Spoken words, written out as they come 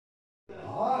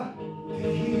А?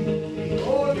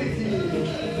 Вот иди.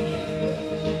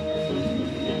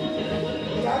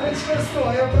 Яночка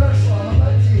стоя прошла,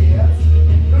 молодец.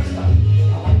 Ну что,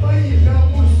 давай пониже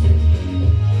опустим.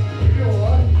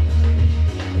 Вперед.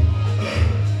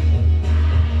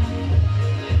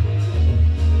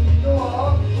 Да,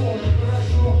 тоже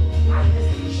хорошо. А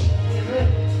если еще ниже?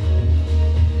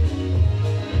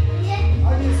 А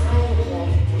если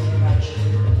ползать уже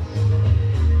начали?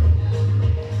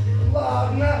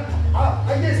 Ладно.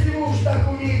 А если вы уж так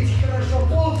умеете хорошо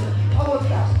ползать, а вот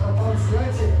так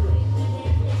проползете?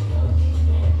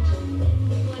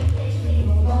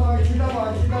 Ну давайте,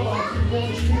 давайте, давайте,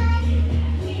 девочки.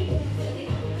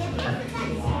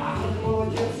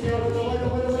 Молодец, Вера, давай,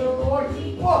 давай, давай, давай.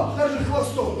 О, даже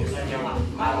хвостом не задела.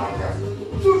 Молодец.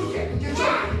 Слушайте,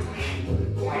 девчонки.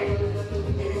 Ой,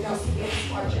 ты меня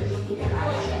спачешь.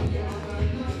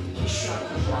 Еще,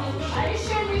 пожалуйста. А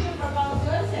еще ниже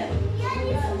проползете? Я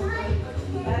не знаю.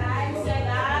 Стараемся,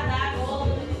 да, голову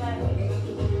не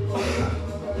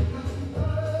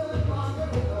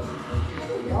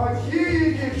Какие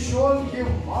девчонки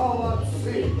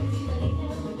молодцы!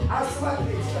 А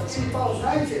смотрите, как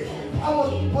переползайте, а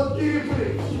вот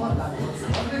перепрыгнуть, вот так вот,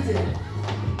 смотрите.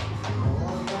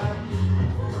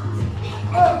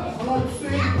 А,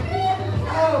 молодцы!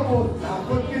 А вот так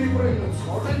вот перепрыгнуть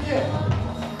сможете?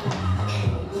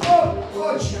 О,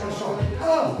 очень хорошо. А,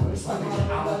 смотрите,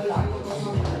 а вот так вот.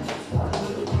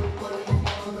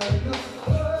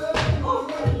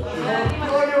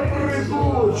 Какая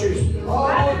прыгучесть! А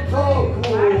вот так вот!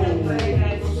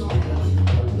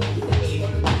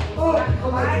 О,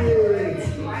 молодец!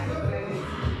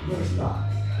 Ну что,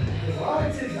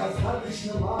 хватит,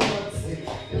 достаточно молодцы.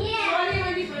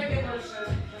 Нет! Не прыгай больше.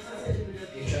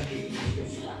 Девчонки, идите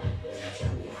сюда.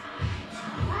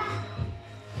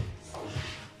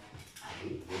 А вы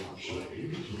вообще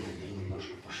любите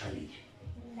немножко пошалить?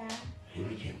 Да.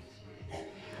 Любите? Да.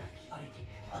 Смотрите,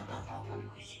 вот там папа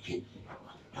сидит.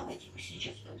 Давайте мы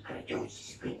сейчас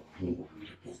подкрадемся к нему.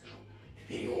 Я скажу,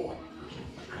 вперед.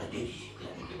 Подкрадитесь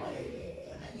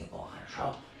на него, хорошо?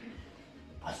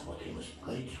 Посмотрим,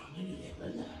 испугается он или нет.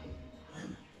 Ладно?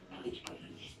 Давайте пойдем.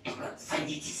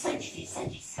 Садитесь.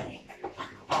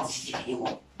 Ползите к нему.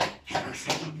 Я как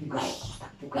скажу,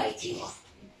 пугайте его.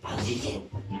 Ползите.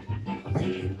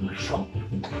 Хорошо.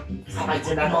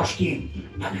 Вставайте на ножки.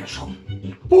 Так, хорошо.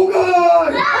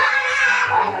 Пугай!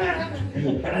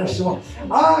 Хорошо.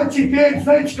 А теперь,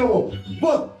 знаете кого?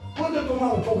 Вот эту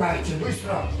маму пугайте.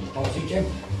 Быстро. Ползите.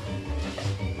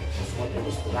 Посмотрим,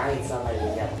 испугается она или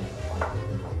нет.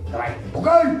 Давай.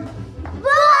 Пугай!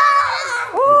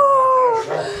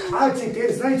 Хорошо. А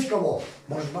теперь, знаете кого?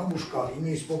 Может, бабушка и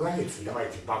не испугается.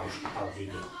 Давайте, бабушка,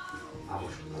 ползите.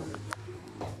 Бабушка,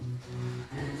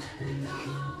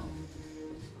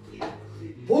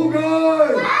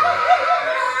 пугай!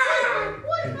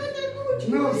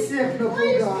 Ну, всех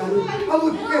напугали. А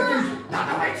вот это... Да,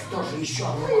 давайте тоже еще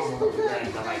одну маму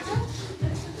напугаем. Давайте.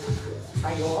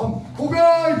 Встаем.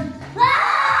 Пугай!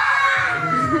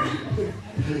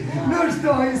 Ну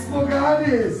что,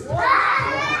 испугались?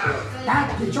 Так,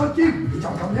 девчонки,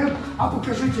 идем ко мне. А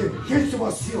покажите, есть у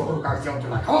вас сила в руках сделать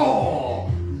так. О!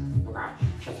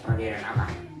 Сейчас проверим.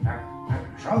 Так,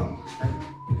 хорошо.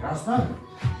 Прекрасно.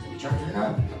 Замечательно.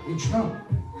 Отлично.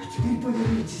 А теперь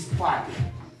повернитесь к папе.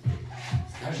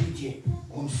 Скажите,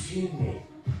 он сильный?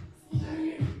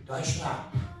 Точно?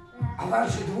 А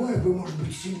вас же двое, вы, может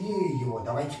быть, сильнее его.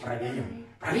 Давайте проверим.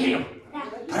 Проверим? Да.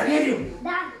 Проверим?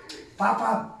 Да.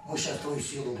 Папа, мы сейчас твою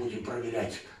силу будем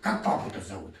проверять. Как папу-то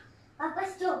зовут? Папа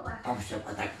Степа. Папа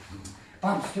Степа, так.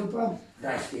 Папа Степа.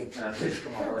 Здрасте.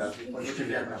 Слишком очень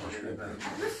верно.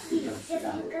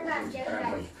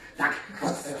 Дорогой. Так,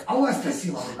 вот, а у вас-то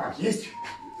сила в руках есть?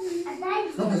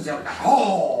 Ну-ка, сделай так.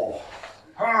 О!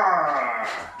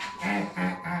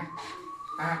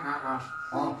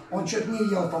 Он что-то не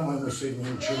ел, по-моему, сегодня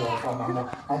ничего, по-моему.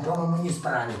 Он, по-моему, не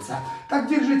справится. Так,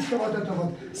 держите вот это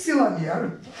вот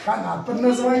силомер, канат под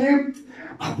названием.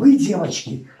 А вы,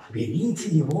 девочки, берите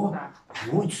его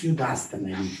вот сюда,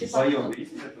 становитесь.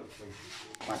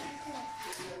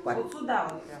 Вот сюда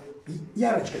вот прям.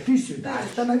 Ярочка, ты сюда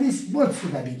становись, вот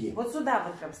сюда беги. Вот сюда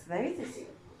вот прям становитесь.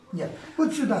 Нет,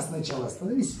 вот сюда сначала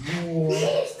становись. Вот.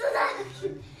 Что надо?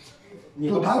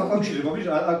 Нет,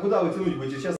 поближе. А куда вы тянуть будете? Сейчас